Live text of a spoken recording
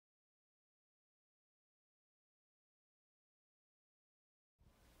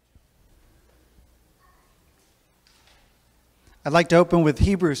I'd like to open with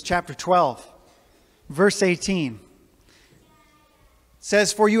Hebrews chapter 12, verse 18. It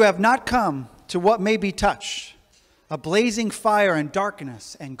says, "For you have not come to what may be touched, a blazing fire and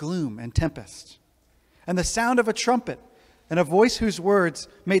darkness and gloom and tempest, and the sound of a trumpet and a voice whose words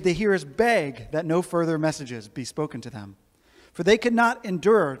made the hearers beg that no further messages be spoken to them. For they could not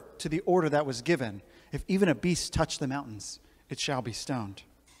endure to the order that was given, if even a beast touch the mountains, it shall be stoned.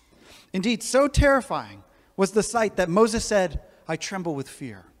 Indeed, so terrifying was the sight that Moses said, I tremble with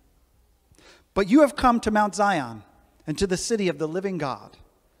fear. But you have come to Mount Zion and to the city of the living God,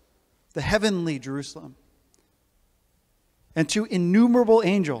 the heavenly Jerusalem, and to innumerable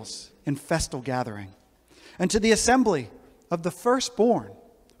angels in festal gathering, and to the assembly of the firstborn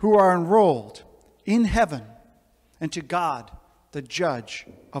who are enrolled in heaven, and to God, the judge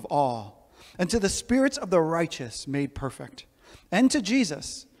of all, and to the spirits of the righteous made perfect, and to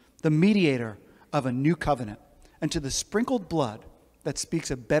Jesus, the mediator of a new covenant, and to the sprinkled blood that speaks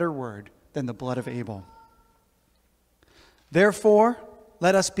a better word than the blood of Abel. Therefore,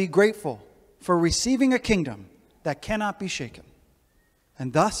 let us be grateful for receiving a kingdom that cannot be shaken.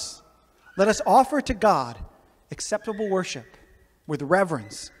 And thus, let us offer to God acceptable worship with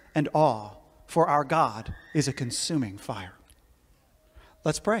reverence and awe, for our God is a consuming fire."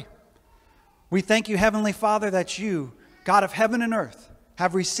 Let's pray. We thank you, Heavenly Father, that you, God of heaven and earth,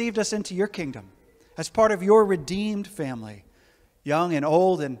 have received us into your kingdom as part of your redeemed family, young and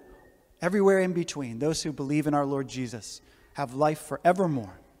old and everywhere in between. Those who believe in our Lord Jesus have life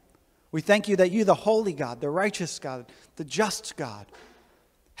forevermore. We thank you that you, the holy God, the righteous God, the just God,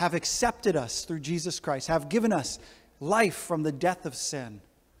 have accepted us through Jesus Christ, have given us life from the death of sin.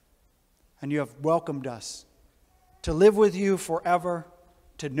 And you have welcomed us to live with you forever,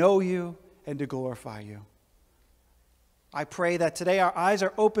 to know you, and to glorify you. I pray that today our eyes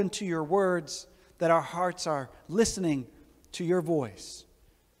are open to your words, that our hearts are listening to your voice,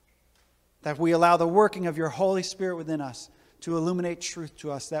 that we allow the working of your Holy Spirit within us to illuminate truth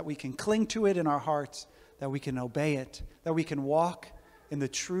to us, that we can cling to it in our hearts, that we can obey it, that we can walk in the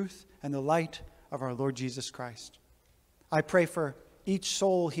truth and the light of our Lord Jesus Christ. I pray for each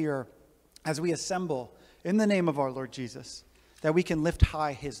soul here as we assemble in the name of our Lord Jesus, that we can lift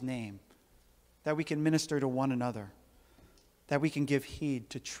high his name, that we can minister to one another, that we can give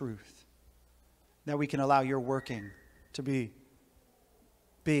heed to truth, that we can allow your working to be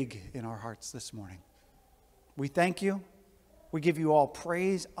big in our hearts this morning. We thank you. We give you all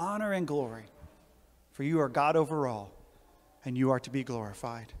praise, honor, and glory, for you are God over all, and you are to be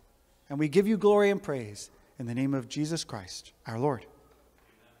glorified. And we give you glory and praise in the name of Jesus Christ, our Lord.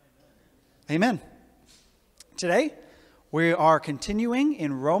 Amen. Today, we are continuing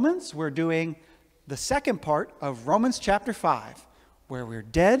in Romans. We're doing the second part of Romans chapter 5, where we're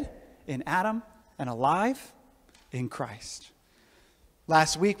dead in Adam and alive in Christ.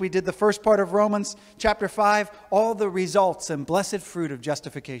 Last week, we did the first part of Romans chapter 5, all the results and blessed fruit of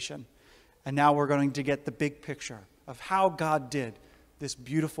justification. And now we're going to get the big picture of how God did this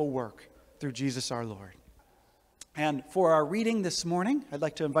beautiful work through Jesus our Lord. And for our reading this morning, I'd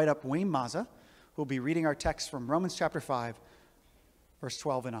like to invite up Wayne Mazza, who will be reading our text from Romans chapter 5, verse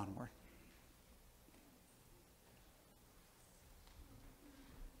 12 and onward.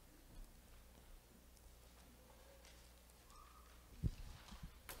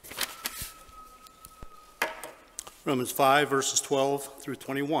 Romans 5, verses 12 through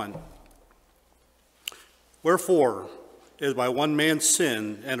 21. Wherefore, as by one man's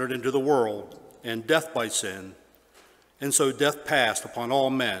sin entered into the world, and death by sin, and so death passed upon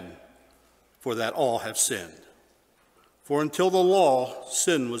all men, for that all have sinned. For until the law,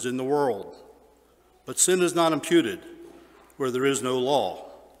 sin was in the world. But sin is not imputed where there is no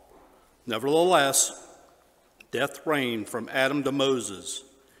law. Nevertheless, death reigned from Adam to Moses,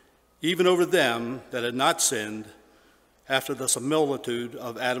 even over them that had not sinned, after the similitude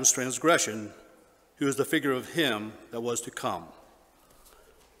of Adam's transgression, who is the figure of him that was to come.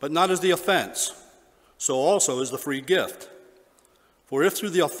 But not as the offense, so also is the free gift. For if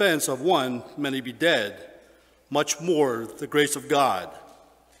through the offense of one many be dead, much more the grace of God,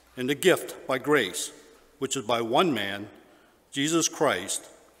 and the gift by grace, which is by one man, Jesus Christ,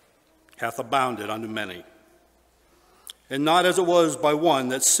 hath abounded unto many. And not as it was by one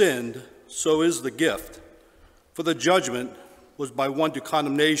that sinned, so is the gift. For the judgment was by one to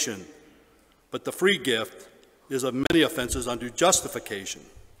condemnation, but the free gift is of many offenses unto justification.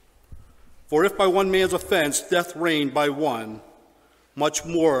 For if by one man's offense death reigned by one, much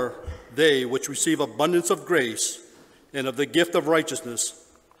more they which receive abundance of grace and of the gift of righteousness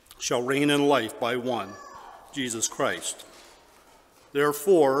shall reign in life by one, Jesus Christ.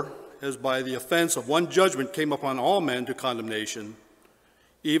 Therefore, as by the offense of one judgment came upon all men to condemnation,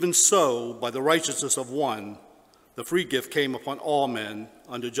 even so by the righteousness of one, the free gift came upon all men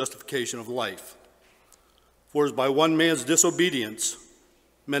unto justification of life. For as by one man's disobedience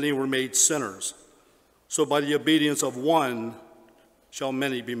many were made sinners, so by the obedience of one shall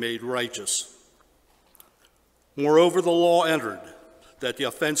many be made righteous. Moreover, the law entered, that the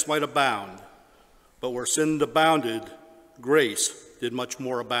offense might abound, but where sin abounded, grace did much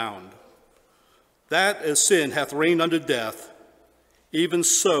more abound. That as sin hath reigned unto death, even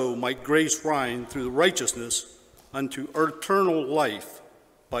so might grace reign through the righteousness unto eternal life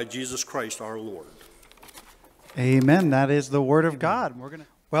by Jesus Christ our Lord. Amen. That is the word of God.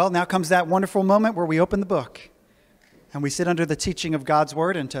 Well, now comes that wonderful moment where we open the book and we sit under the teaching of God's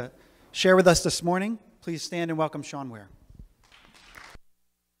word. And to share with us this morning, please stand and welcome Sean Ware.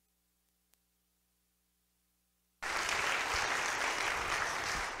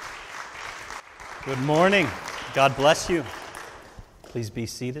 Good morning. God bless you. Please be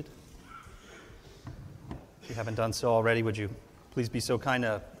seated. If you haven't done so already, would you please be so kind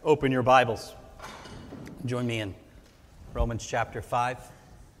to open your Bibles. Join me in Romans chapter 5.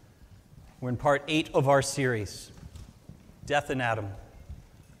 We're in part 8 of our series, Death in Adam,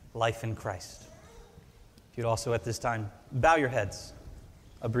 Life in Christ. If you'd also at this time bow your heads,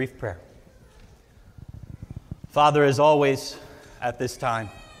 a brief prayer. Father, as always at this time,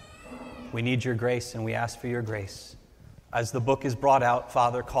 we need your grace and we ask for your grace. As the book is brought out,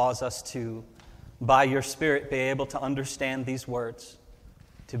 Father, cause us to, by your Spirit, be able to understand these words,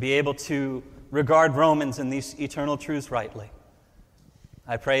 to be able to regard Romans and these eternal truths rightly.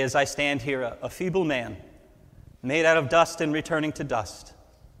 I pray as I stand here, a feeble man, made out of dust and returning to dust,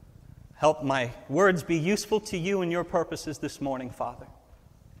 help my words be useful to you and your purposes this morning, Father.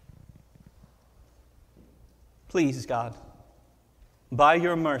 Please, God, by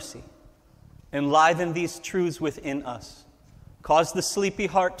your mercy, enliven these truths within us. Cause the sleepy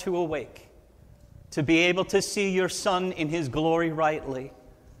heart to awake, to be able to see your Son in his glory rightly,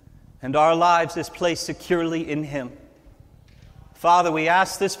 and our lives is placed securely in him. Father, we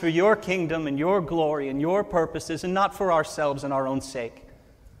ask this for your kingdom and your glory and your purposes, and not for ourselves and our own sake,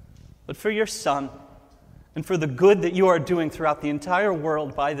 but for your Son and for the good that you are doing throughout the entire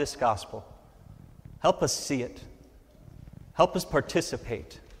world by this gospel. Help us see it. Help us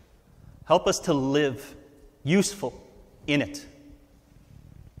participate. Help us to live useful in it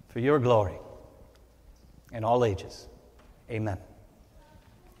for your glory in all ages. Amen.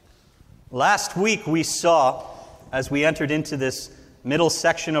 Last week we saw, as we entered into this middle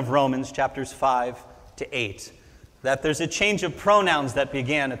section of Romans, chapters 5 to 8, that there's a change of pronouns that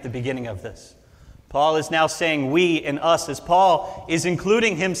began at the beginning of this. Paul is now saying we and us, as Paul is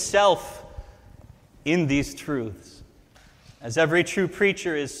including himself in these truths. As every true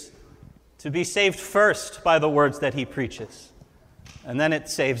preacher is to be saved first by the words that he preaches, and then it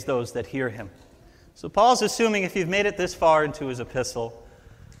saves those that hear him. So Paul's assuming if you've made it this far into his epistle,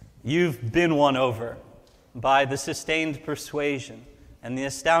 you've been won over by the sustained persuasion and the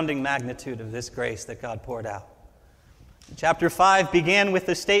astounding magnitude of this grace that God poured out. Chapter 5 began with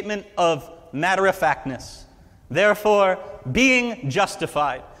the statement of matter-of-factness. Therefore, being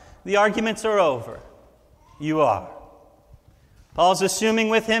justified. The arguments are over. You are. Paul's assuming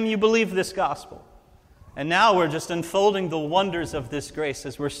with him you believe this gospel. And now we're just unfolding the wonders of this grace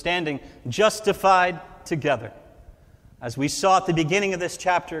as we're standing justified together. As we saw at the beginning of this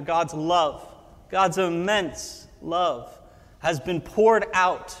chapter, God's love, God's immense love, has been poured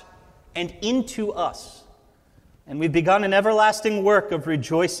out and into us. And we've begun an everlasting work of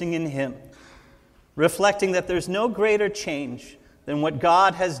rejoicing in him, reflecting that there's no greater change than what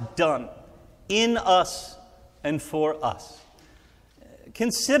God has done in us and for us.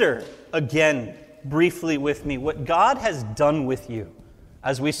 Consider again briefly with me what God has done with you,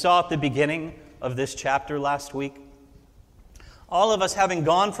 as we saw at the beginning of this chapter last week. All of us having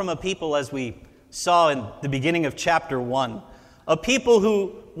gone from a people, as we saw in the beginning of chapter 1, a people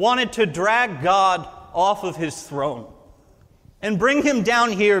who wanted to drag God off of his throne and bring him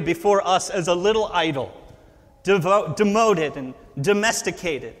down here before us as a little idol, demoted and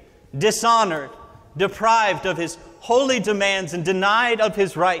domesticated, dishonored, deprived of his holy demands and denied of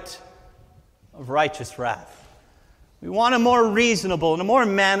his right of righteous wrath. We want a more reasonable and a more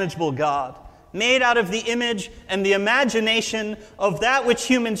manageable God, made out of the image and the imagination of that which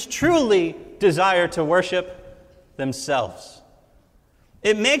humans truly desire to worship themselves.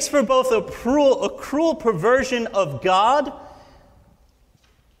 It makes for both a cruel perversion of God,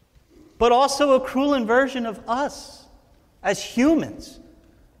 but also a cruel inversion of us as humans.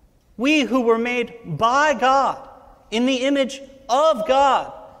 We who were made by God, in the image of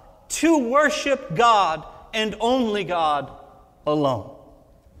God, to worship God and only God alone.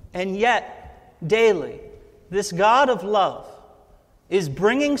 And yet, daily, this God of love is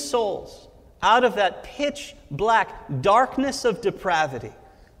bringing souls out of that pitch black darkness of depravity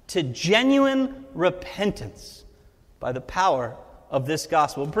to genuine repentance by the power of this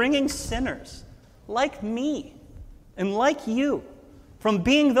gospel, bringing sinners like me and like you from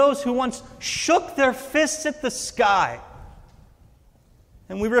being those who once shook their fists at the sky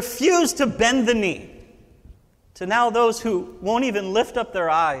and we refused to bend the knee, to now those who won't even lift up their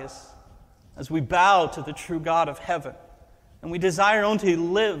eyes as we bow to the true God of heaven and we desire only to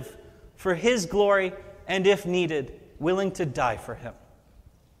live for His glory and, if needed, willing to die for Him.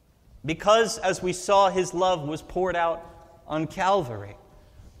 Because, as we saw, His love was poured out on Calvary,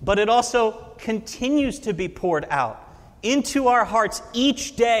 but it also continues to be poured out into our hearts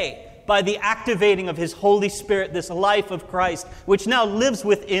each day by the activating of His Holy Spirit, this life of Christ, which now lives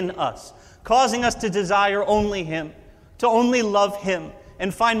within us, causing us to desire only Him, to only love Him,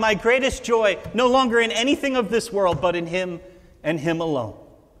 and find my greatest joy no longer in anything of this world, but in Him and Him alone.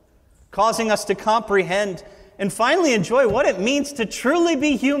 Causing us to comprehend and finally enjoy what it means to truly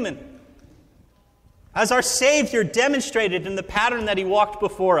be human, as our Savior demonstrated in the pattern that He walked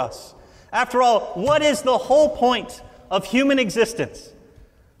before us. After all, what is the whole point of human existence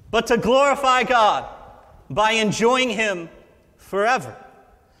but to glorify God by enjoying Him forever?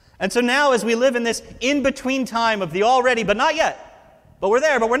 And so now, as we live in this in-between time of the already but not yet, but we're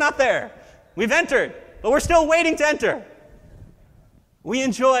there but we're not there, we've entered but we're still waiting to enter, we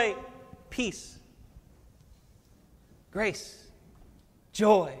enjoy peace, grace,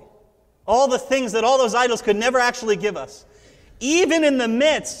 joy, all the things that all those idols could never actually give us, even in the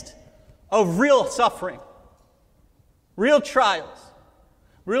midst of real suffering, real trials,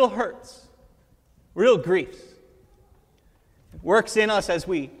 real hurts, real griefs. It works in us as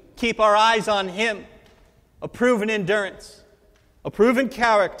we keep our eyes on Him, a proven endurance, a proven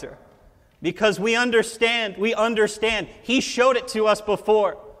character, because we understand, He showed it to us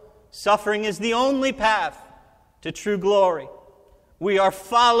before. Suffering is the only path to true glory. We are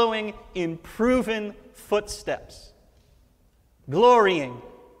following in proven footsteps, glorying,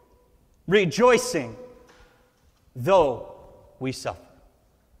 rejoicing, though we suffer.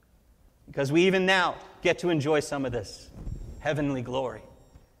 Because we even now get to enjoy some of this heavenly glory.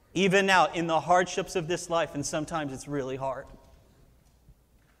 Even now, in the hardships of this life, and sometimes it's really hard.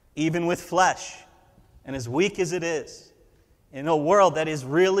 Even with flesh, and as weak as it is, in a world that is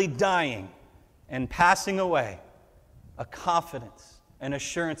really dying and passing away, a confidence, an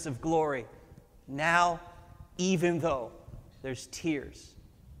assurance of glory. Now, even though there's tears,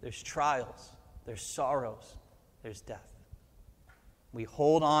 there's trials, there's sorrows, there's death, we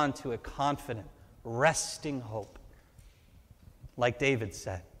hold on to a confident, resting hope. Like David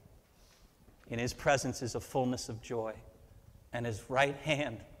said, in His presence is a fullness of joy, and His right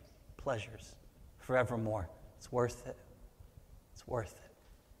hand pleasures forevermore. It's worth it. It's worth it.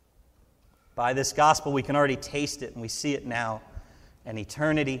 By this gospel, we can already taste it, and we see it now. And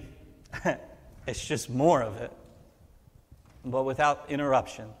eternity, it's just more of it, but without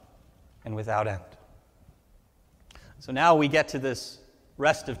interruption and without end. So now we get to this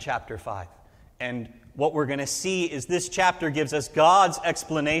rest of chapter 5. And what we're going to see is this chapter gives us God's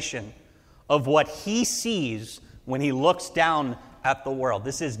explanation of what He sees when He looks down at the world.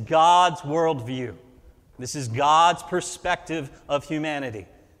 This is God's worldview. This is God's perspective of humanity,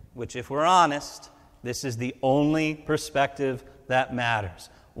 which, if we're honest, this is the only perspective that matters.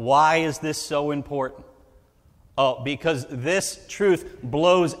 Why is this so important? Oh, because this truth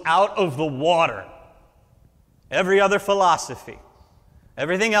blows out of the water every other philosophy,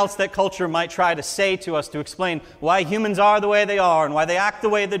 everything else that culture might try to say to us to explain why humans are the way they are and why they act the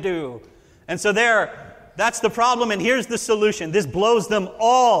way they do. And so that's the problem, and here's the solution. This blows them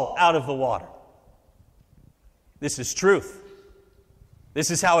all out of the water. This is truth. This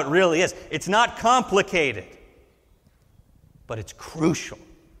is how it really is. It's not complicated. But it's crucial.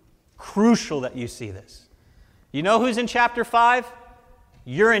 Crucial that you see this. You know who's in chapter 5?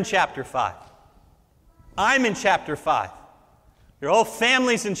 You're in chapter 5. I'm in chapter 5. Your whole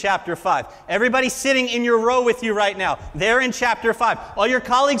family's in chapter 5. Everybody sitting in your row with you right now, they're in chapter 5. All your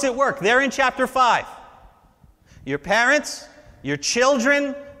colleagues at work, they're in chapter 5. Your parents, your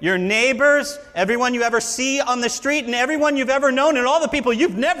children, your neighbors, everyone you ever see on the street, and everyone you've ever known, and all the people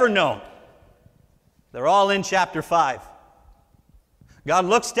you've never known, they're all in chapter 5. God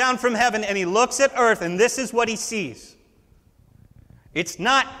looks down from heaven and He looks at earth, and this is what He sees. It's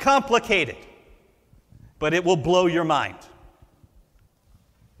not complicated, but it will blow your mind.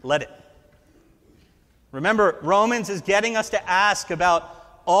 Let it. Remember, Romans is getting us to ask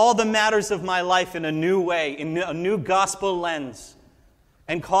about all the matters of my life in a new way, in a new gospel lens,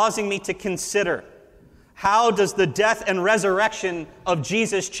 and causing me to consider, how does the death and resurrection of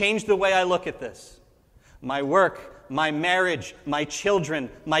Jesus change the way I look at this? My work, my marriage, my children,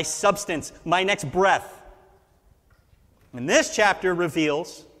 my substance, my next breath. And this chapter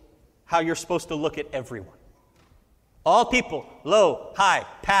reveals how you're supposed to look at everyone. All people, low, high,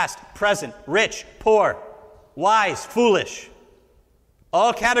 past, present, rich, poor, wise, foolish.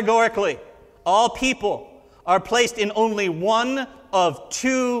 All categorically, all people are placed in only one of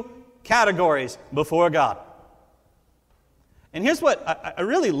two categories before God. And here's what I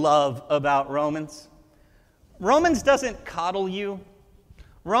really love about Romans. Romans doesn't coddle you.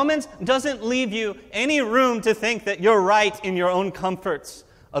 Romans doesn't leave you any room to think that you're right in your own comforts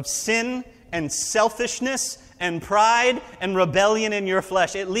of sin and selfishness and pride and rebellion in your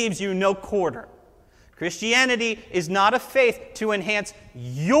flesh. It leaves you no quarter. Christianity is not a faith to enhance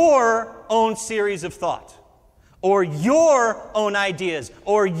your own series of thought, or your own ideas,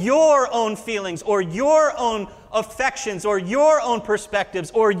 or your own feelings, or your own affections, or your own perspectives,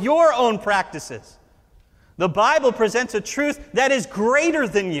 or your own practices. The Bible presents a truth that is greater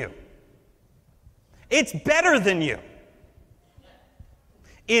than you. It's better than you.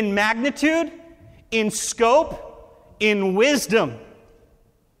 In magnitude, in scope, in wisdom.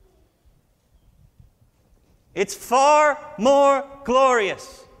 It's far more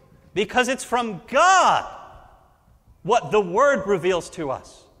glorious because it's from God what the Word reveals to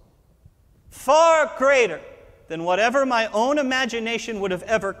us. Far greater than whatever my own imagination would have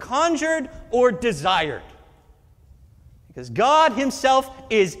ever conjured or desired. Because God Himself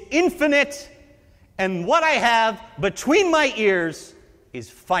is infinite, and what I have between my ears is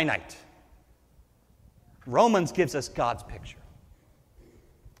finite. Romans gives us God's picture.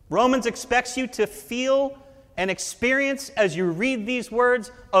 Romans expects you to feel and experience, as you read these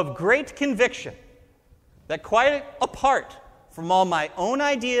words, of great conviction that quite apart from all my own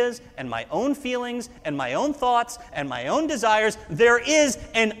ideas and my own feelings and my own thoughts and my own desires, there is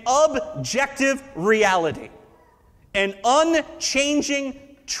an objective reality, an unchanging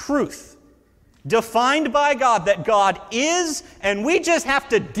truth defined by God that God is, and we just have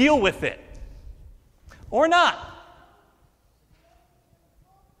to deal with it. Or not.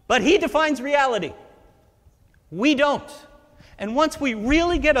 But He defines reality. We don't. And once we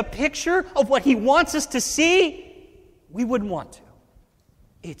really get a picture of what He wants us to see, we wouldn't want to.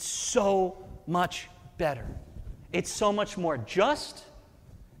 It's so much better. It's so much more just.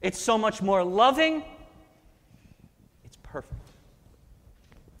 It's so much more loving. It's perfect.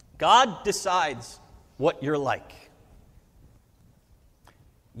 God decides what you're like.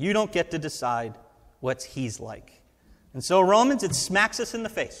 You don't get to decide what He's like. And so Romans, it smacks us in the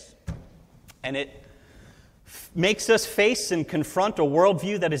face. And it makes us face and confront a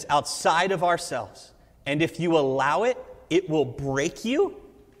worldview that is outside of ourselves. And if you allow it, it will break you,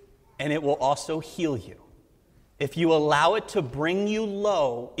 and it will also heal you. If you allow it to bring you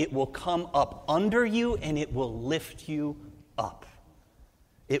low, it will come up under you, and it will lift you up.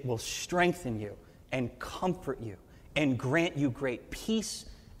 It will strengthen you and comfort you and grant you great peace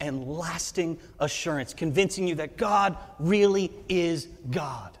and lasting assurance, convincing you that God really is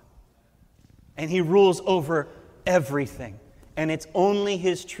God. And He rules over everything. And it's only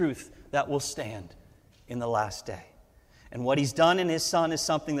His truth that will stand in the last day. And what He's done in His Son is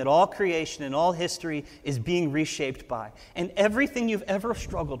something that all creation and all history is being reshaped by. And everything you've ever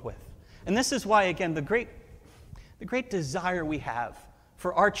struggled with. And this is why, again, the great desire we have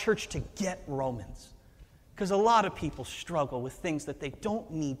for our church to get Romans. Because a lot of people struggle with things that they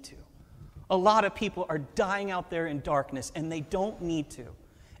don't need to. A lot of people are dying out there in darkness, and they don't need to.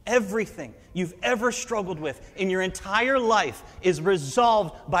 Everything you've ever struggled with in your entire life is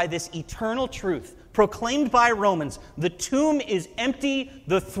resolved by this eternal truth proclaimed by Romans. The tomb is empty,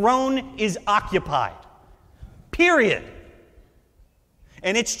 the throne is occupied. Period.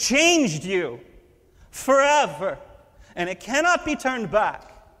 And it's changed you forever, and it cannot be turned back.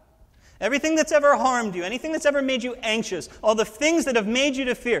 Everything that's ever harmed you, anything that's ever made you anxious, all the things that have made you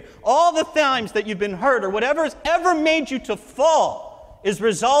to fear, all the times that you've been hurt, or whatever has ever made you to fall, is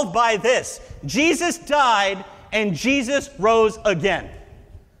resolved by this. Jesus died and Jesus rose again.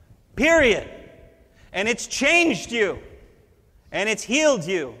 Period. And it's changed you. And it's healed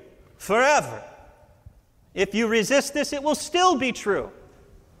you forever. If you resist this, it will still be true.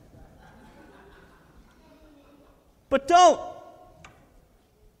 But don't.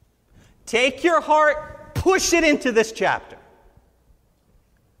 Take your heart, push it into this chapter.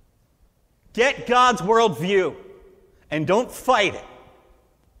 Get God's worldview, and don't fight it.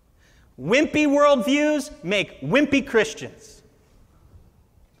 Wimpy worldviews make wimpy Christians.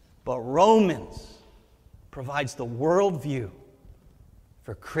 But Romans provides the worldview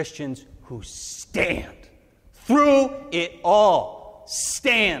for Christians who stand through it all.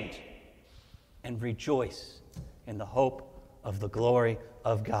 Stand and rejoice in the hope of the glory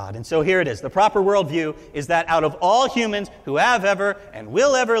of God. And so here it is. The proper worldview is that out of all humans who have ever and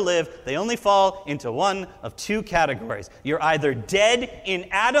will ever live, they only fall into one of two categories. You're either dead in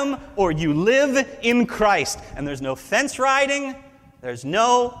Adam or you live in Christ. And there's no fence riding. There's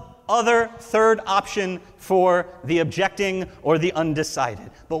no other third option for the objecting or the undecided.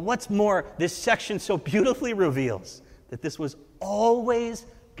 But what's more, this section so beautifully reveals that this was always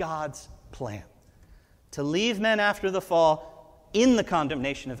God's plan, to leave men after the fall in the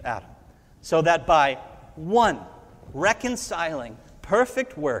condemnation of Adam, so that by one reconciling,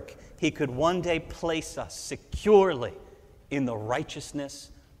 perfect work, he could one day place us securely in the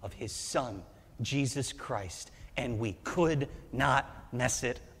righteousness of his Son, Jesus Christ, and we could not mess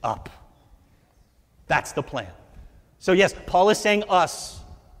it up. That's the plan. So yes, Paul is saying us.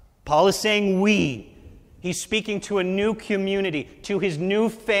 Paul is saying we. He's speaking to a new community, to his new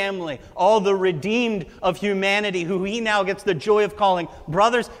family, all the redeemed of humanity, who he now gets the joy of calling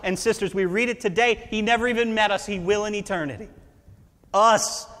brothers and sisters. We read it today. He never even met us. He will in eternity.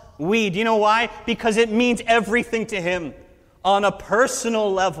 Us, we. Do you know why? Because it means everything to him on a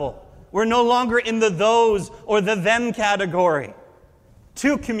personal level. We're no longer in the those or the them category.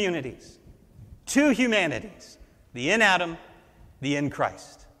 Two communities, two humanities, the in Adam, the in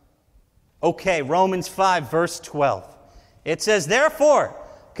Christ. Okay, Romans 5, verse 12. It says, therefore,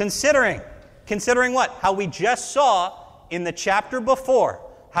 considering what? How we just saw in the chapter before,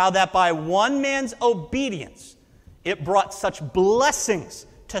 how that by one man's obedience, it brought such blessings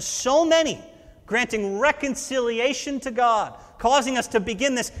to so many, granting reconciliation to God, causing us to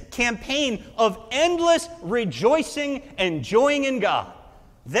begin this campaign of endless rejoicing and joying in God.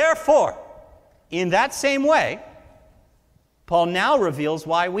 Therefore, in that same way, Paul now reveals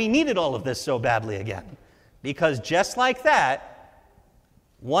why we needed all of this so badly again. Because just like that,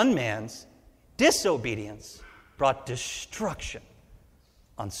 one man's disobedience brought destruction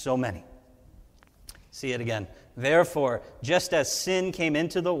on so many. See it again. Therefore, just as sin came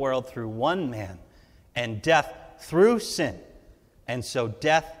into the world through one man, and death through sin, and so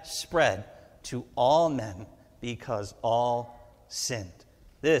death spread to all men because all sinned.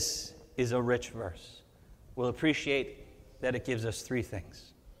 This is a rich verse. We'll appreciate that it gives us three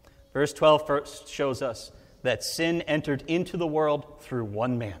things. Verse 12 first shows us that sin entered into the world through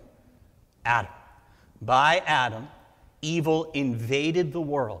one man, Adam. By Adam, evil invaded the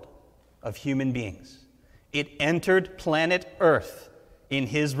world of human beings. It entered planet Earth in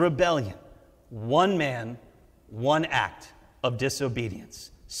his rebellion. One man, one act of disobedience.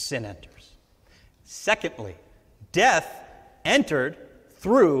 Sin enters. Secondly, death entered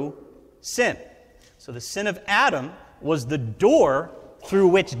through sin. So the sin of Adam was the door through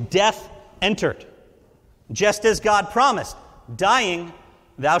which death entered. Just as God promised, dying,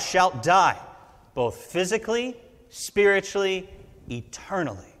 thou shalt die, both physically, spiritually,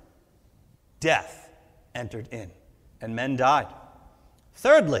 eternally. Death entered in, and men died.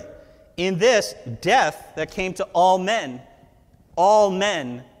 Thirdly, in this death that came to all men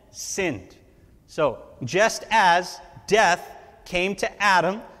sinned. So, just as death came to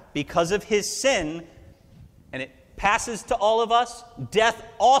Adam because of his sin, and it passes to all of us, death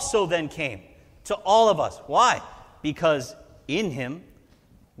also then came to all of us. Why? Because in him,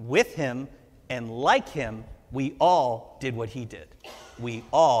 with him, and like him, we all did what he did. We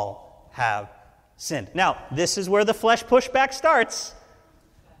all have sinned. Now, this is where the flesh pushback starts.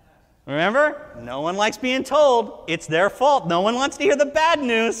 Remember? No one likes being told it's their fault. No one wants to hear the bad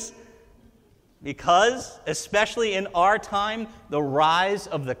news. Because, especially in our time, the rise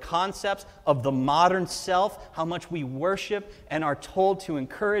of the concepts of the modern self, how much we worship and are told to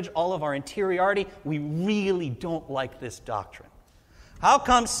encourage all of our interiority, we really don't like this doctrine. How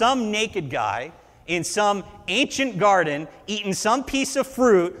come some naked guy in some ancient garden eating some piece of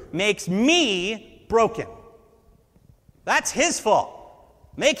fruit makes me broken? That's his fault.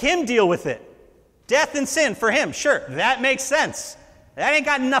 Make him deal with it. Death and sin for him, sure, that makes sense. That ain't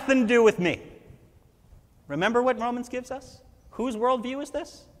got nothing to do with me. Remember what Romans gives us? Whose worldview is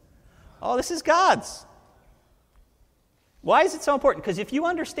this? Oh, this is God's. Why is it so important? Because if you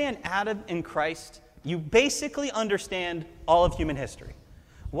understand Adam and Christ, you basically understand all of human history.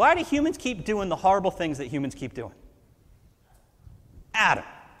 Why do humans keep doing the horrible things that humans keep doing? Adam.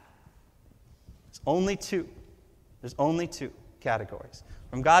 There's only two. There's only two categories.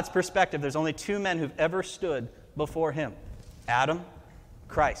 From God's perspective, there's only two men who've ever stood before him. Adam,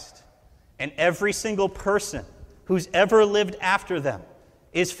 Christ. And every single person who's ever lived after them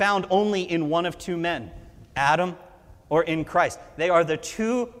is found only in one of two men, Adam or in Christ. They are the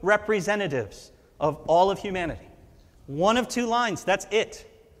two representatives of all of humanity. One of two lines, that's it.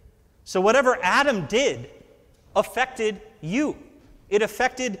 So whatever Adam did affected you. It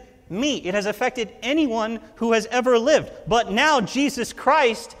affected me. It has affected anyone who has ever lived. But now Jesus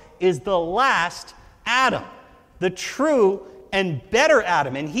Christ is the last Adam, the true and better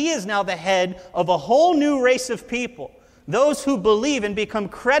Adam. And he is now the head of a whole new race of people. Those who believe and become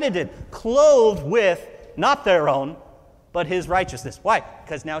credited, clothed with not their own, but his righteousness. Why?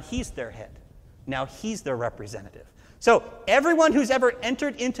 Because now he's their head. Now he's their representative. So everyone who's ever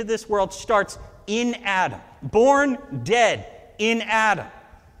entered into this world starts in Adam, born dead in Adam.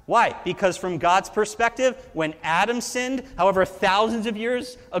 Why? Because from God's perspective, when Adam sinned, however thousands of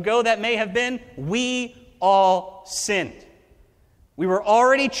years ago that may have been, we all sinned. We were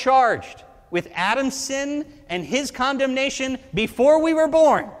already charged with Adam's sin and his condemnation before we were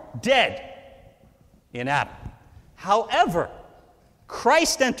born, dead in Adam. However,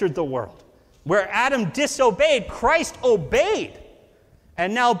 Christ entered the world. Where Adam disobeyed, Christ obeyed.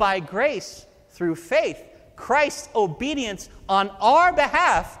 And now by grace, through faith, Christ's obedience on our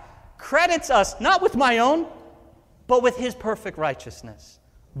behalf credits us, not with my own, but with his perfect righteousness.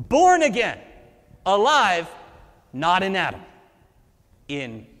 Born again, alive, not in Adam,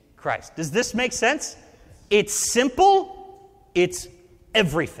 in Christ. Does this make sense? It's simple, it's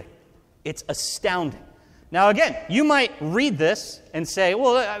everything. It's astounding. Now again, you might read this and say,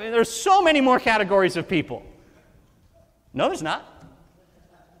 well, I mean, there's so many more categories of people. No, there's not.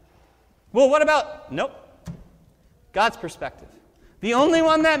 Well, what about, nope. God's perspective. The only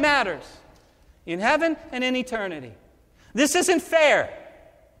one that matters in heaven and in eternity. This isn't fair.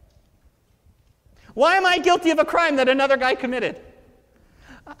 Why am I guilty of a crime that another guy committed?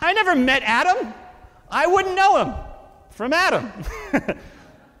 I never met Adam. I wouldn't know him from Adam.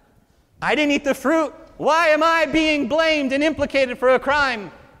 I didn't eat the fruit. Why am I being blamed and implicated for a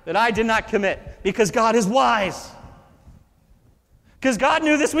crime that I did not commit? Because God is wise. Because God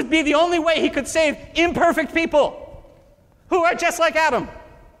knew this would be the only way he could save imperfect people who are just like Adam.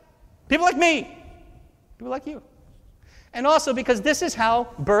 People like me. People like you. And also because this is how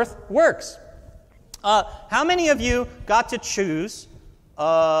birth works. How many of you got to choose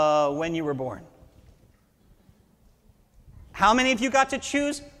when you were born? How many of you got to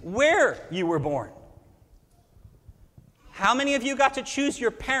choose where you were born? How many of you got to choose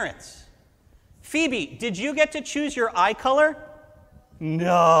your parents? Phoebe, did you get to choose your eye color?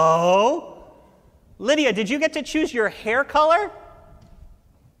 No. Lydia, did you get to choose your hair color?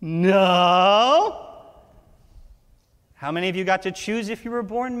 No. How many of you got to choose if you were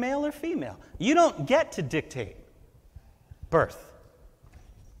born male or female? You don't get to dictate birth.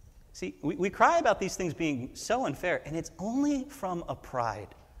 See, we cry about these things being so unfair, and it's only from a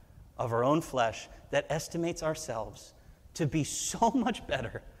pride of our own flesh that estimates ourselves to be so much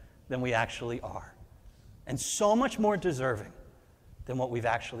better than we actually are, and so much more deserving than what we've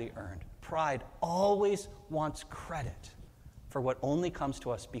actually earned. Pride always wants credit for what only comes to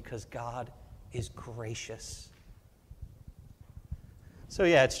us because God is gracious. So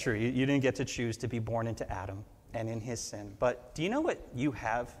yeah, it's true. You didn't get to choose to be born into Adam and in his sin. But do you know what you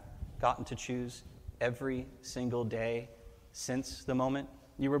have gotten to choose every single day since the moment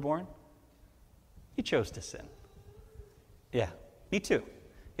you were born? You chose to sin. Yeah, me too.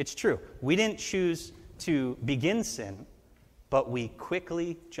 It's true. We didn't choose to begin sin, but we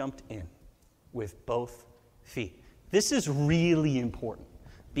quickly jumped in with both feet. This is really important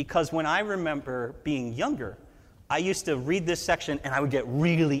because when I remember being younger, I used to read this section and I would get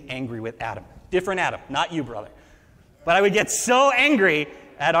really angry with Adam. Different Adam, not you, brother. But I would get so angry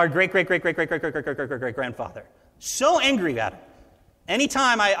at our great-great-great-great-great-great-great-great-great-grandfather. So angry at him.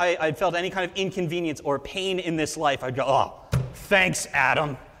 Anytime I felt any kind of inconvenience or pain in this life, I'd go, oh, thanks,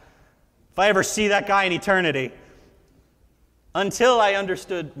 Adam. If I ever see that guy in eternity. Until I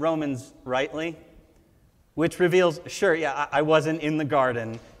understood Romans rightly, which reveals, sure, yeah, I wasn't in the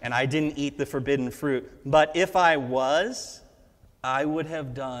garden and I didn't eat the forbidden fruit. But if I was, I would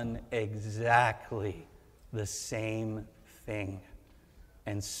have done exactly the same thing.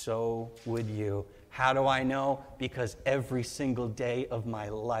 And so would you. How do I know? Because every single day of my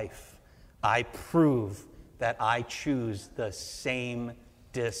life, I prove that I choose the same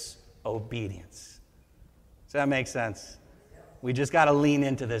disobedience. Does that make sense? We just got to lean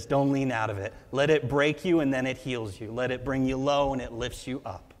into this. Don't lean out of it. Let it break you and then it heals you. Let it bring you low and it lifts you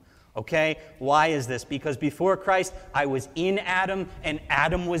up. Okay? Why is this? Because before Christ, I was in Adam and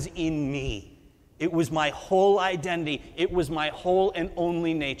Adam was in me. It was my whole identity. It was my whole and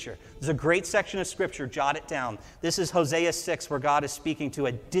only nature. There's a great section of Scripture, jot it down. This is Hosea 6, where God is speaking to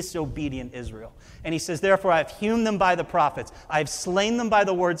a disobedient Israel. And he says, therefore I have hewn them by the prophets. I have slain them by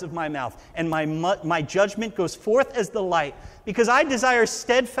the words of my mouth. And my judgment goes forth as the light, because I desire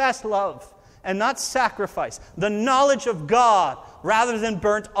steadfast love and not sacrifice, the knowledge of God rather than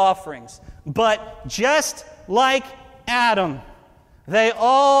burnt offerings. But just like Adam, they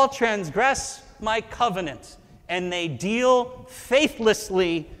all transgress my covenant, and they deal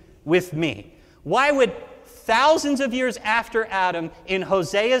faithlessly with me. Why would thousands of years after Adam, in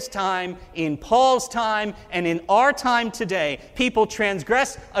Hosea's time, in Paul's time, and in our time today, people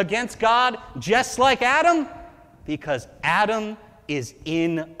transgress against God just like Adam? Because Adam is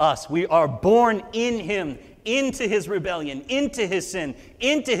in us. We are born in him, into his rebellion, into his sin,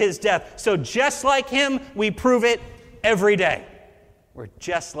 into his death. So just like him, we prove it every day. We're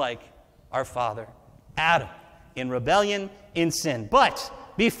just like our father, Adam, in rebellion, in sin. But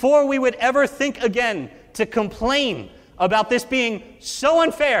before we would ever think again to complain about this being so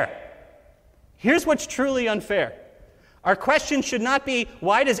unfair, here's what's truly unfair. Our question should not be,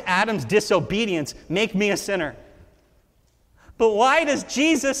 why does Adam's disobedience make me a sinner? But why does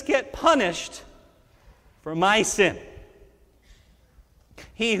Jesus get punished for my sin?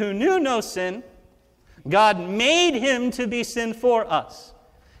 He who knew no sin, God made him to be sin for us.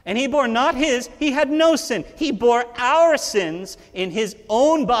 And he bore not his, he had no sin. He bore our sins in his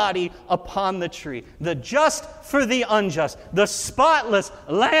own body upon the tree. The just for the unjust, the spotless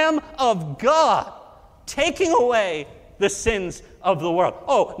Lamb of God, taking away the sins of the world.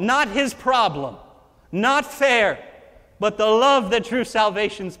 Oh, not his problem, not fair, but the love that drew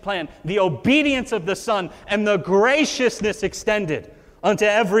salvation's plan, the obedience of the Son, and the graciousness extended unto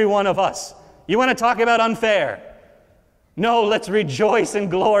every one of us. You want to talk about unfair? No, let's rejoice and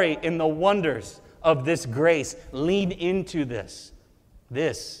glory in the wonders of this grace. Lean into this.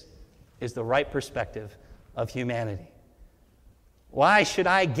 This is the right perspective of humanity. Why should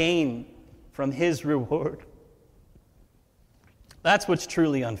I gain from his reward? That's what's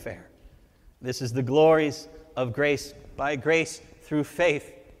truly unfair. This is the glories of grace. By grace through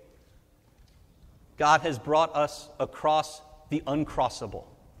faith, God has brought us across the uncrossable.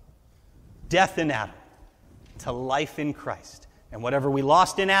 Death in Adam to life in Christ. And whatever we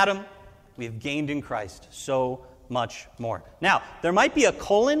lost in Adam, we have gained in Christ so much more. Now, there might be a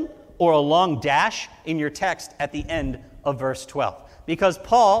colon or a long dash in your text at the end of verse 12, because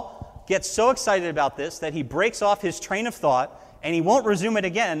Paul gets so excited about this that he breaks off his train of thought and he won't resume it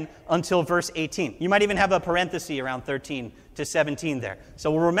again until verse 18. You might even have a parenthesis around 13 to 17 there.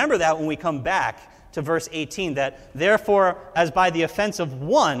 So we'll remember that when we come back to verse 18, that therefore, as by the offense of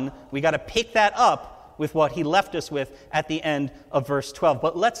one, we got to pick that up with what he left us with at the end of verse 12.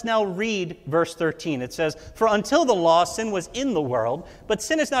 But let's now read verse 13. It says, for until the law, sin was in the world, but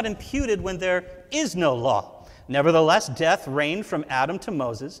sin is not imputed when there is no law. Nevertheless, death reigned from Adam to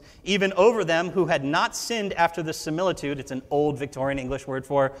Moses, even over them who had not sinned after the similitude, it's an old Victorian English word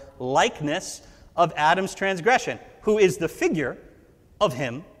for likeness, of Adam's transgression, who is the figure of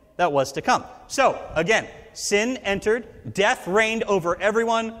him that was to come. So, again, sin entered, death reigned over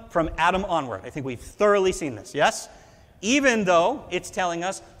everyone from Adam onward. I think we've thoroughly seen this, yes? Even though it's telling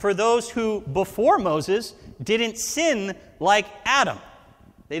us for those who before Moses didn't sin like Adam.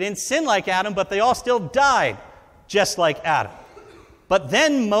 They didn't sin like Adam, but they all still died just like Adam. But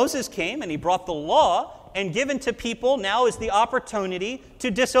then Moses came and he brought the law, and given to people now is the opportunity to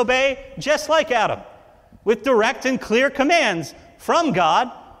disobey just like Adam, with direct and clear commands from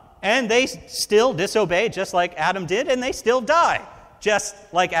God. And they still disobey just like Adam did, and they still die just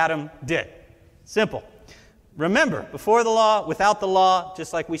like Adam did. Simple. Remember, before the law, without the law,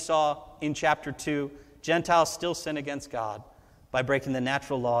 just like we saw in chapter 2, Gentiles still sin against God by breaking the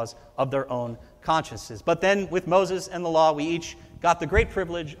natural laws of their own consciences. But then with Moses and the law, we each got the great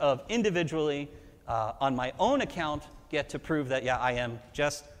privilege of individually, on my own account, get to prove that, yeah, I am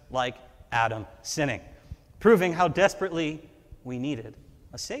just like Adam, sinning, proving how desperately we needed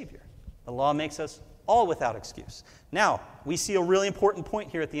a Savior. The law makes us all without excuse. Now, we see a really important point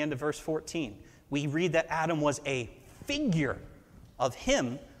here at the end of verse 14. We read that Adam was a figure of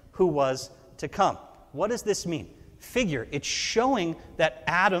him who was to come. What does this mean? Figure. It's showing that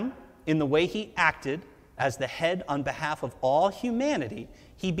Adam, in the way he acted as the head on behalf of all humanity,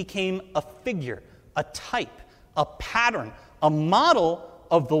 he became a figure, a type, a pattern, a model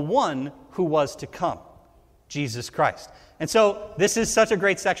of the one who was to come, Jesus Christ. And so this is such a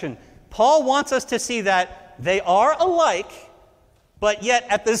great section. Paul wants us to see that they are alike, but yet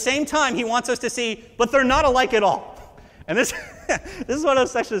at the same time he wants us to see, but they're not alike at all. And this This is one of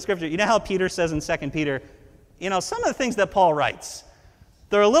those sections of Scripture. You know how Peter says in 2 Peter, some of the things that Paul writes,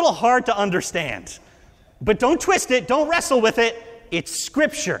 they're a little hard to understand. But don't twist it. Don't wrestle with it. It's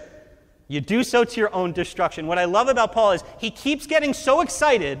Scripture. You do so to your own destruction. What I love about Paul is he keeps getting so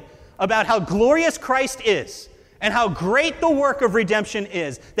excited about how glorious Christ is and how great the work of redemption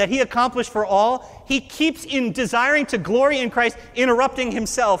is that he accomplished for all. He keeps in desiring to glory in Christ, interrupting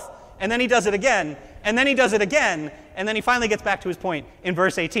himself, and then he does it again, and then he does it again, and then he finally gets back to his point in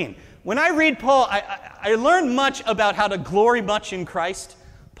verse 18. When I read Paul, I learn much about how to glory much in Christ.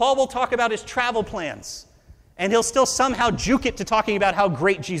 Paul will talk about his travel plans, and he'll still somehow juke it to talking about how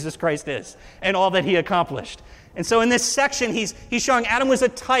great Jesus Christ is and all that he accomplished. And so in this section, he's showing Adam was a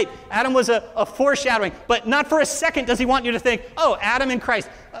type. Adam was a foreshadowing. But not for a second does he want you to think, oh, Adam and Christ,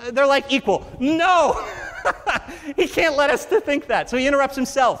 they're like equal. No! He can't let us to think that. So he interrupts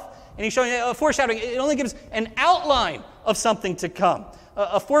himself. And he's showing a foreshadowing. It only gives an outline of something to come.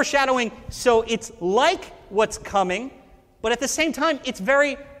 A foreshadowing, so it's like what's coming, but at the same time, it's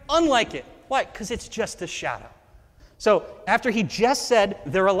very unlike it. Why? Because it's just a shadow. So after he just said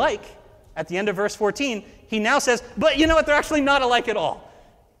they're alike, at the end of verse 14, he now says, but you know what? They're actually not alike at all.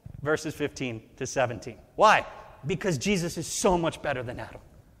 Verses 15 to 17. Why? Because Jesus is so much better than Adam.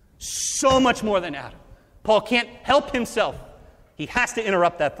 So much more than Adam. Paul can't help himself. He has to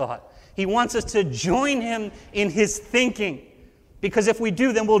interrupt that thought. He wants us to join him in his thinking. Because if we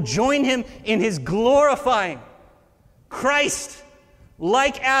do, then we'll join him in his glorifying. Christ,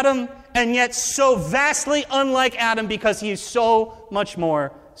 like Adam, and yet so vastly unlike Adam because he is so much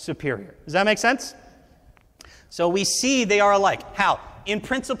more superior. Does that make sense? So we see they are alike. How? In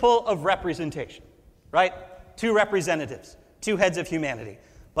principle of representation, right? Two representatives, two heads of humanity.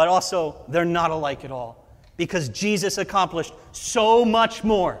 But also, they're not alike at all because Jesus accomplished so much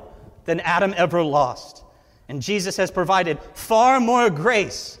more than Adam ever lost. And Jesus has provided far more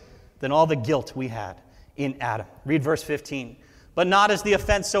grace than all the guilt we had in Adam. Read verse 15. But not as the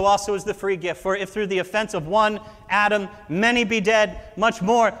offense, so also is the free gift. For if through the offense of one, Adam, many be dead, much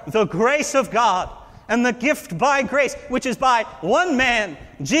more the grace of God and the gift by grace, which is by one man,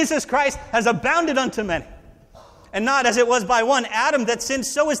 Jesus Christ, has abounded unto many. And not as it was by one, Adam, that sinned,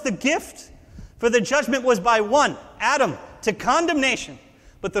 so is the gift. For the judgment was by one, Adam, to condemnation.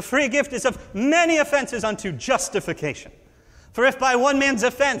 But the free gift is of many offenses unto justification. For if by one man's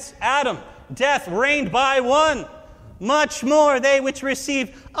offense, Adam, death reigned by one, much more they which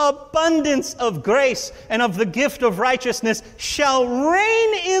receive abundance of grace and of the gift of righteousness shall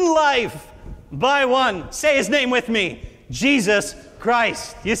reign in life by one. Say his name with me, Jesus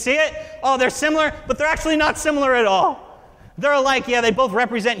Christ. You see it? Oh, they're similar, but they're actually not similar at all. They're alike, yeah, they both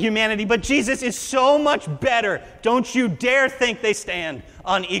represent humanity, but Jesus is so much better. Don't you dare think they stand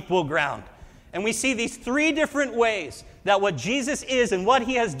on equal ground. And we see these three different ways that what Jesus is and what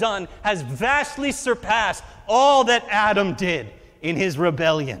he has done has vastly surpassed all that Adam did in his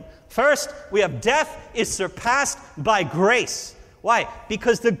rebellion. First, we have death is surpassed by grace. Why?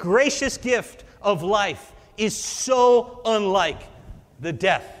 Because the gracious gift of life is so unlike the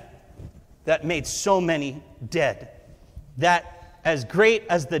death that made so many dead. That as great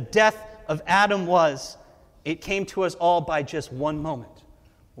as the death of Adam was, it came to us all by just one moment,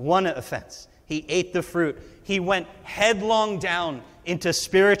 one offense. He ate the fruit. He went headlong down into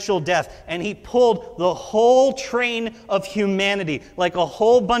spiritual death, and he pulled the whole train of humanity, like a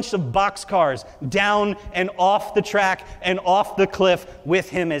whole bunch of boxcars, down and off the track and off the cliff with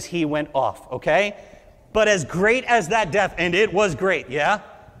him as he went off, okay? But as great as that death, and it was great, yeah?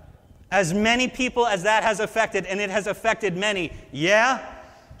 As many people as that has affected, and it has affected many, yeah?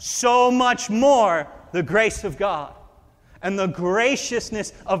 So much more the grace of God and the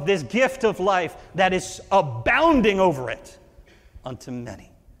graciousness of this gift of life that is abounding over it unto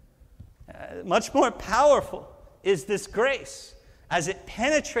many. Much more powerful is this grace as it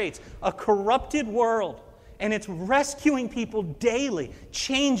penetrates a corrupted world, and it's rescuing people daily,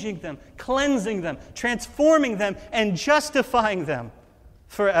 changing them, cleansing them, transforming them, and justifying them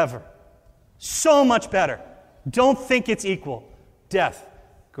forever. So much better. Don't think it's equal. Death,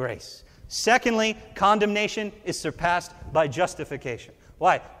 grace. Secondly, condemnation is surpassed by justification.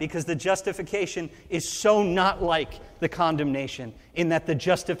 Why? Because the justification is so not like the condemnation in that the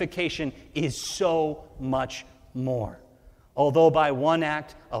justification is so much more. Although by one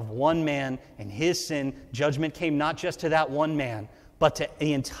act of one man and his sin, judgment came not just to that one man, but to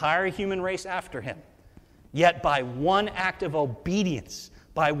the entire human race after him. Yet by one act of obedience,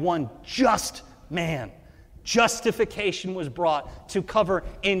 by one just man, justification was brought to cover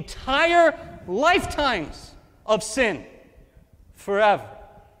entire lifetimes of sin forever.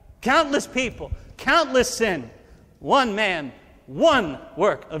 Countless people, countless sin. One man, one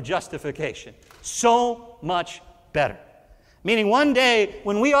work of justification. So much better. Meaning one day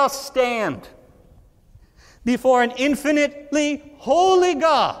when we all stand before an infinitely holy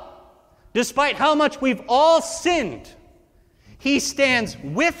God, despite how much we've all sinned, He stands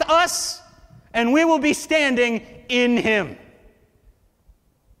with us and we will be standing in Him.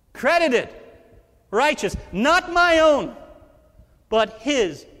 Credited, righteous, not my own, but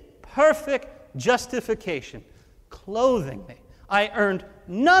His perfect justification, clothing me. I earned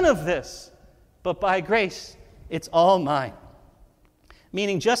none of this, but by grace, it's all mine.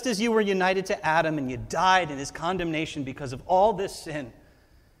 Meaning, just as you were united to Adam and you died in his condemnation because of all this sin,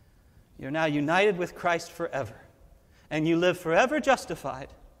 you're now united with Christ forever. And you live forever justified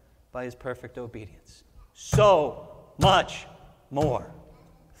by his perfect obedience. So much more.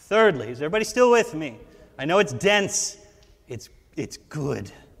 Thirdly, is everybody still with me? I know it's dense. It's good.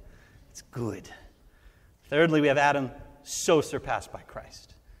 It's good. Thirdly, we have Adam so surpassed by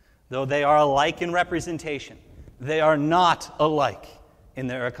Christ. Though they are alike in representation, they are not alike in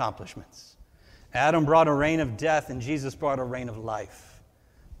their accomplishments. Adam brought a reign of death, and Jesus brought a reign of life.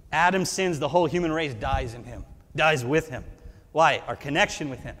 Adam sins, the whole human race dies in him, dies with him. Why? Our connection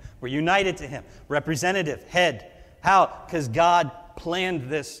with him. We're united to him. Representative, head. How? Because God planned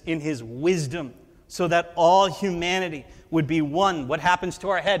this in his wisdom so that all humanity would be one. What happens to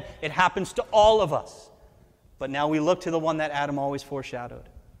our head? It happens to all of us. But now we look to the one that Adam always foreshadowed,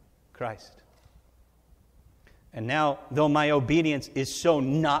 Christ. And now, though my obedience is so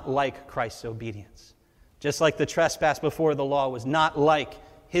not like Christ's obedience, just like the trespass before the law was not like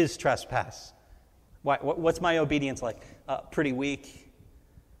his trespass. What's my obedience like? Pretty weak.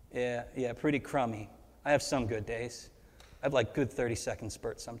 Yeah, pretty crummy. I have some good days. I have like good 30-second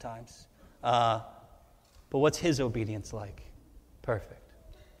spurts sometimes. But what's his obedience like? Perfect.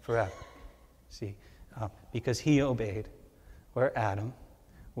 Forever. See, because he obeyed where Adam,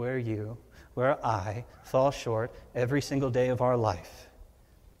 where you, where I fall short every single day of our life.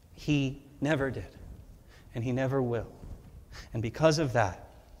 He never did, and he never will. And because of that,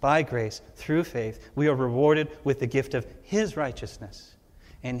 by grace, through faith, we are rewarded with the gift of his righteousness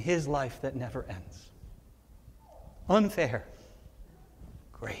and his life that never ends. Unfair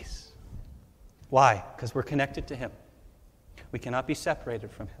grace. Why? Because we're connected to him. We cannot be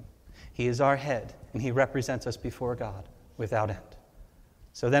separated from him. He is our head, and he represents us before God without end.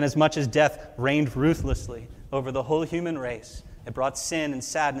 So then, as much as death reigned ruthlessly over the whole human race, it brought sin and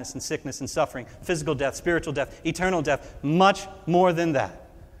sadness and sickness and suffering, physical death, spiritual death, eternal death, much more than that.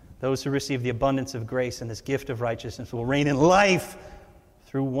 Those who receive the abundance of grace and this gift of righteousness will reign in life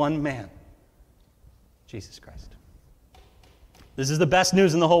through one man, Jesus Christ. This is the best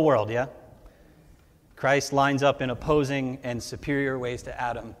news in the whole world, yeah? Christ lines up in opposing and superior ways to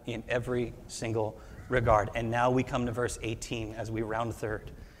Adam in every single regard. And now we come to verse 18 as we round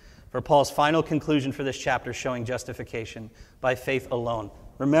third. For Paul's final conclusion for this chapter showing justification by faith alone.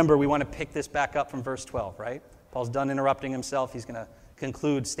 Remember, we want to pick this back up from verse 12, right? Paul's done interrupting himself. He's going to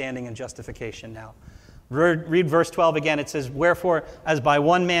conclude standing in justification now. Read verse 12 again. It says, "Wherefore, as by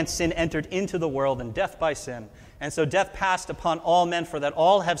one man sin entered into the world, and death by sin, and so death passed upon all men, for that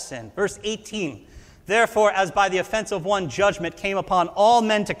all have sinned." Verse 18, "Therefore, as by the offense of one judgment came upon all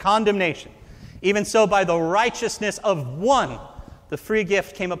men to condemnation, even so by the righteousness of one the free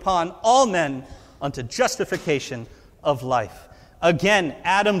gift came upon all men unto justification of life." Again,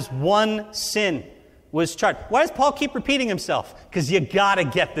 Adam's one sin was charged. Why does Paul keep repeating himself? Because you got to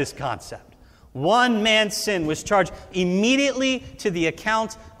get this concept. One man's sin was charged immediately to the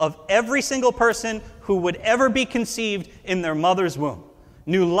account of every single person who would ever be conceived in their mother's womb.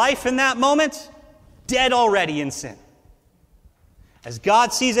 New life in that moment, dead already in sin. As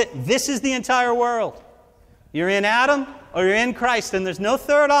God sees it, this is the entire world. You're in Adam or you're in Christ, and there's no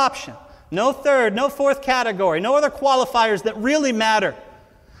third option. No third, no fourth category, no other qualifiers that really matter.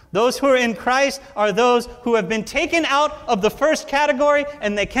 Those who are in Christ are those who have been taken out of the first category,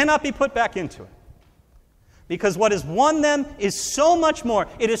 and they cannot be put back into it. Because what has won them is so much more.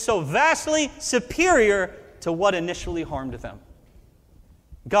 It is so vastly superior to what initially harmed them.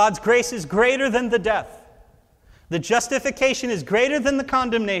 God's grace is greater than the death. The justification is greater than the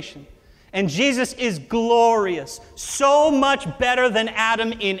condemnation. And Jesus is glorious, so much better than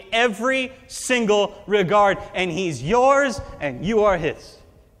Adam in every single regard. And he's yours, and you are his.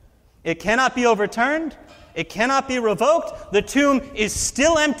 It cannot be overturned. It cannot be revoked. The tomb is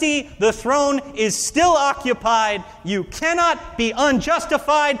still empty. The throne is still occupied. You cannot be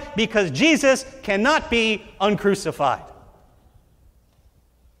unjustified because Jesus cannot be uncrucified.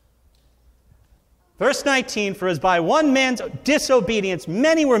 Verse 19, "For as by one man's disobedience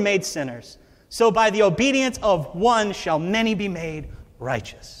many were made sinners, So by the obedience of one shall many be made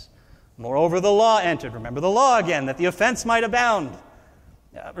righteous. Moreover, the law entered. Remember the law again, that the offense might abound.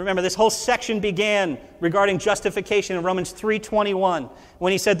 Remember, this whole section began regarding justification in Romans 3:21,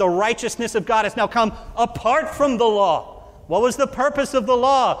 when he said the righteousness of God has now come apart from the law. What was the purpose of the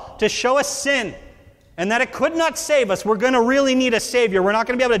law? To show us sin, and that it could not save us. We're going to really need a Savior. We're not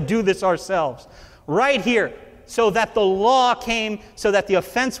going to be able to do this ourselves. Right here, so that the law came, so that the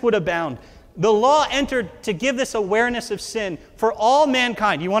offense would abound. The law entered to give this awareness of sin for all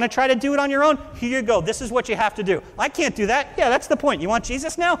mankind. You want to try to do it on your own? Here you go. This is what you have to do. I can't do that. Yeah, that's the point. You want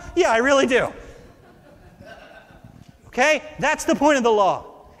Jesus now? Yeah, I really do. Okay? That's the point of the law.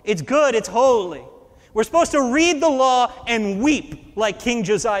 It's good. It's holy. We're supposed to read the law and weep like King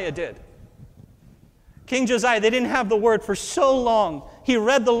Josiah did. King Josiah, they didn't have the word for so long. He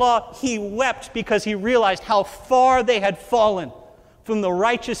read the law. He wept because he realized how far they had fallen from the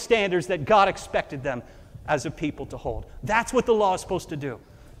righteous standards that God expected them as a people to hold. That's what the law is supposed to do.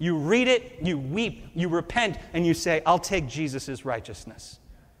 You read it, you weep, you repent, and you say, I'll take Jesus' righteousness,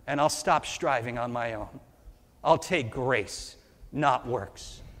 and I'll stop striving on my own. I'll take grace, not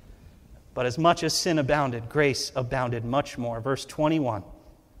works. But as much as sin abounded, grace abounded much more. Verse 21,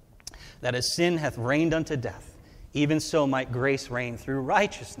 that as sin hath reigned unto death, even so might grace reign through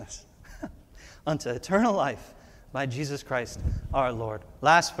righteousness unto eternal life, by Jesus Christ our Lord.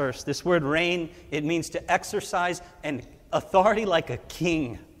 Last verse, this word reign, it means to exercise an authority like a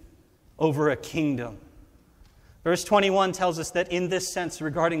king over a kingdom. Verse 21 tells us that in this sense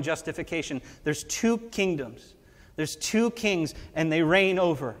regarding justification, there's two kingdoms. There's two kings, and they reign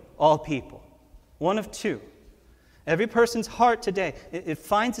over all people. One of two. Every person's heart today, it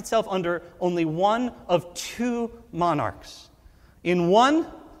finds itself under only one of two monarchs. In one,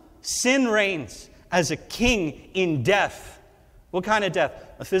 sin reigns as a king in death. What kind of death?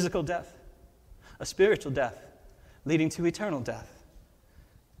 A physical death, a spiritual death, leading to eternal death.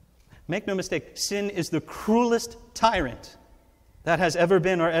 Make no mistake, sin is the cruelest tyrant that has ever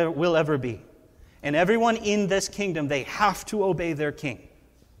been or will ever be. And everyone in this kingdom, they have to obey their king,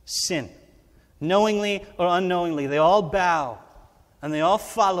 sin. Knowingly or unknowingly, they all bow and they all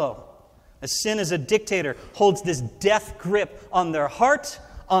follow. As sin as a dictator holds this death grip on their heart,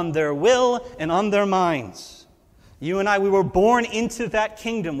 on their will, and on their minds. You and I, we were born into that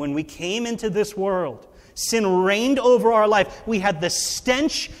kingdom when we came into this world. Sin reigned over our life. We had the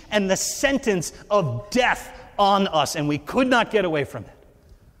stench and the sentence of death on us, and we could not get away from it.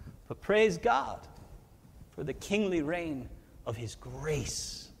 But praise God for the kingly reign of His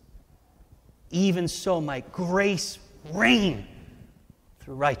grace. Even so might grace reign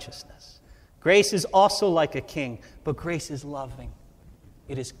through righteousness. Grace is also like a king, but grace is loving.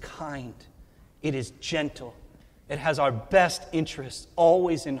 It is kind. It is gentle. It has our best interests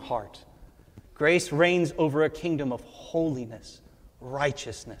always in heart. Grace reigns over a kingdom of holiness,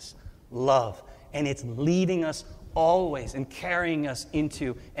 righteousness, love, and it's leading us always and carrying us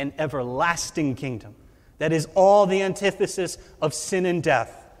into an everlasting kingdom that is all the antithesis of sin and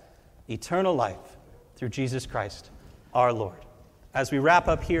death, eternal life through Jesus Christ, our Lord. As we wrap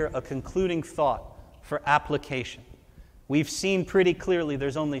up here, a concluding thought for application. We've seen pretty clearly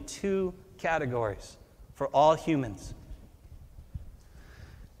there's only two categories for all humans.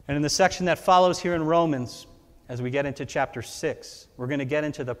 And in the section that follows here in Romans, as we get into chapter 6, we're going to get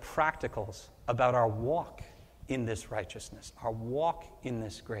into the practicals about our walk in this righteousness, our walk in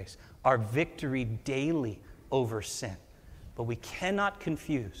this grace, our victory daily over sin. But we cannot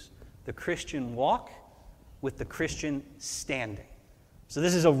confuse the Christian walk with the Christian standing. So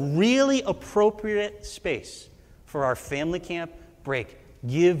this is a really appropriate space for our family camp break.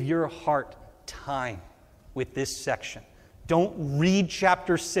 Give your heart time with this section. Don't read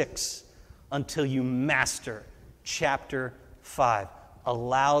chapter 6 until you master chapter 5.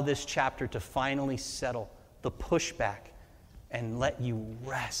 Allow this chapter to finally settle the pushback and let you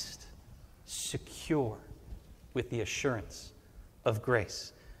rest secure with the assurance of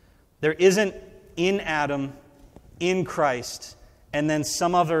grace. There isn't in Adam, in Christ, and then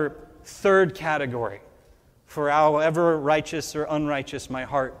some other third category for however righteous or unrighteous my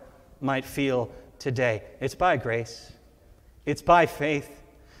heart might feel today. It's by grace. It's by faith.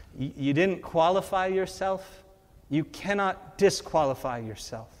 You didn't qualify yourself. You cannot disqualify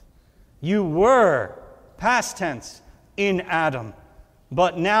yourself. You were, past tense, in Adam.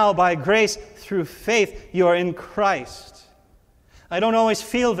 But now, by grace, through faith, you are in Christ. I don't always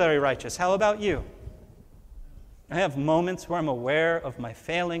feel very righteous. How about you? I have moments where I'm aware of my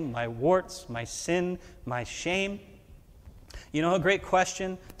failing, my warts, my sin, my shame. You know a great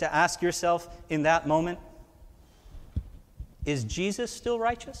question to ask yourself in that moment? Is Jesus still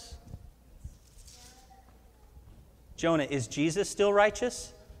righteous? Jonah, is Jesus still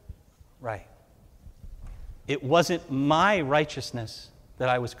righteous? Right. It wasn't my righteousness that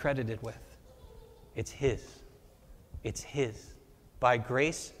I was credited with. It's his. It's his. By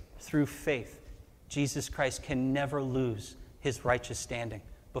grace, through faith, Jesus Christ can never lose his righteous standing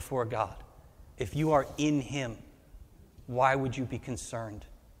before God. If you are in him, why would you be concerned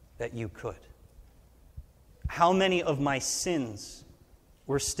that you could? How many of my sins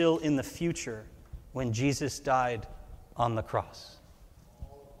were still in the future when Jesus died on the cross?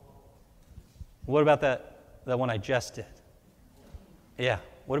 What about that one I just did? Yeah.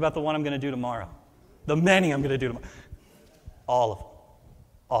 What about the one I'm going to do tomorrow? The many I'm going to do tomorrow. All of them.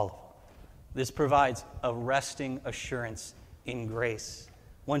 All of them. This provides a resting assurance in grace.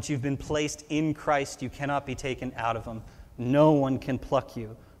 Once you've been placed in Christ, you cannot be taken out of him. No one can pluck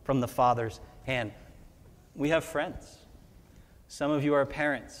you from the Father's hand. We have friends. Some of you are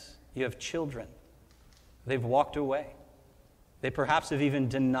parents. You have children. They've walked away. They perhaps have even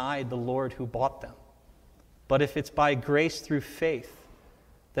denied the Lord who bought them. But if it's by grace through faith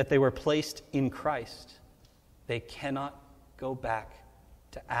that they were placed in Christ, they cannot go back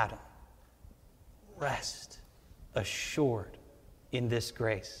to Adam. Rest assured in this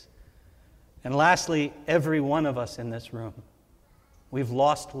grace. And lastly, every one of us in this room, we've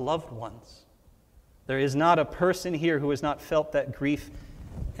lost loved ones. There is not a person here who has not felt that grief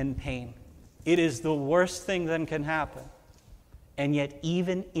and pain. It is the worst thing that can happen. And yet,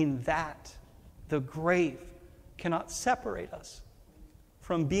 even in that, the grave cannot separate us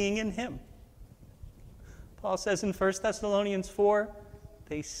from being in him. Paul says in 1 Thessalonians 4,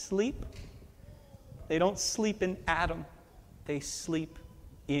 they sleep. They don't sleep in Adam. They sleep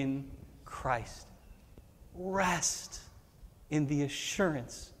in Christ. Rest in the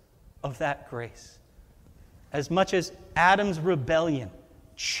assurance of that grace. As much as Adam's rebellion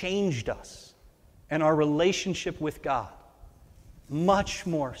changed us and our relationship with God, much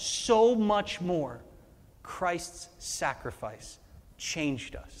more, so much more, Christ's sacrifice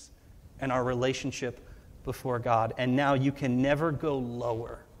changed us and our relationship before God. And now you can never go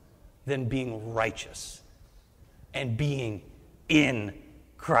lower than being righteous and being in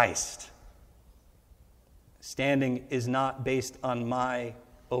Christ. Standing is not based on my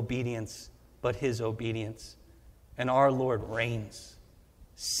obedience, but his obedience. And our Lord reigns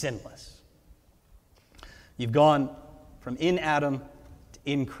sinless. You've gone from in Adam to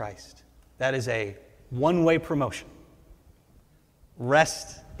in Christ. That is a one-way promotion.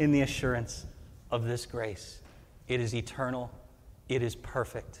 Rest in the assurance of this grace. It is eternal. It is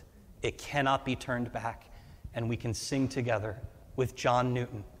perfect. It cannot be turned back. And we can sing together with John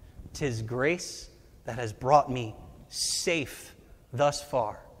Newton, "'Tis grace that has brought me safe thus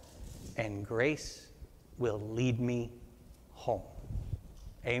far, and grace will lead me home."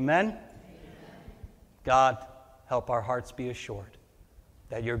 Amen? God, help our hearts be assured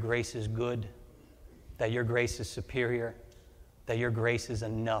that your grace is good, that your grace is superior, that your grace is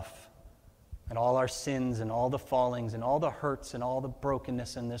enough. And all our sins and all the fallings and all the hurts and all the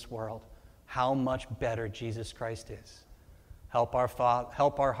brokenness in this world, how much better Jesus Christ is. Help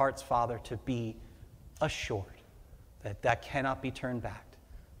our hearts, Father, to be assured that that cannot be turned back,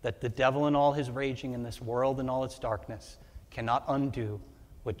 that the devil and all his raging in this world and all its darkness cannot undo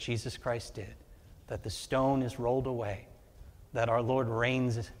what Jesus Christ did, that the stone is rolled away, that our Lord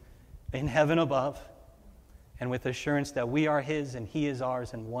reigns in heaven above, and with assurance that we are his and he is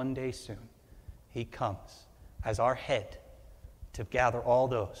ours, and one day soon he comes as our head to gather all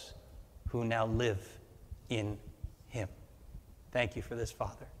those who now live in him. Thank you for this,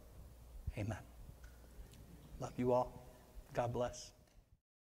 Father. Amen. Love you all. God bless.